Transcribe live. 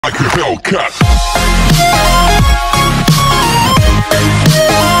Like a Hellcat.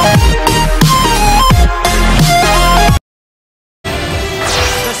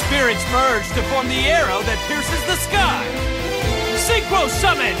 The spirits merge to form the arrow that pierces the sky. Synchro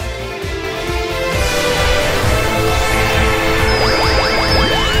Summon!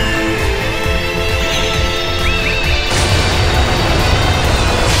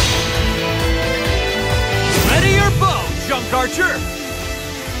 Ready your bow, Junk Archer!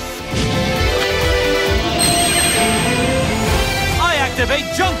 I activate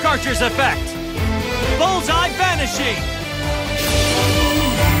Junk Archer's effect! Bullseye Vanishing!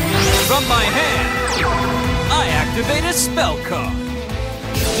 From my hand, I activate a spell card.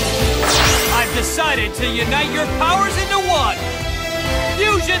 I've decided to unite your powers into one!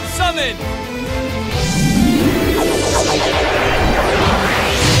 Fusion Summon!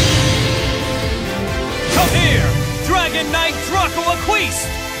 Come here, Dragon Knight Draco-Equiste!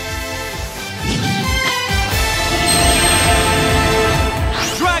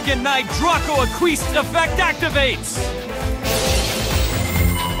 Dragon Knight Draco-Equiste effect activates!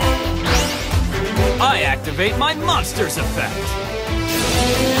 I activate my monster's effect.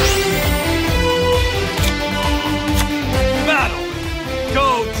 Battle!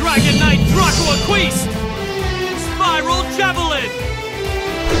 Go Dragon Knight Draco-Equiste! Spiral Javelin!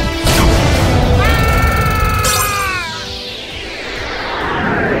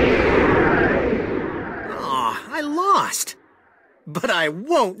 Aw, I lost. But I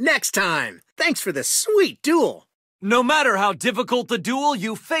won't next time. Thanks for the sweet duel. No matter how difficult the duel,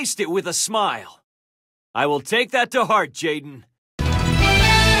 you faced it with a smile. I will take that to heart, Jaden.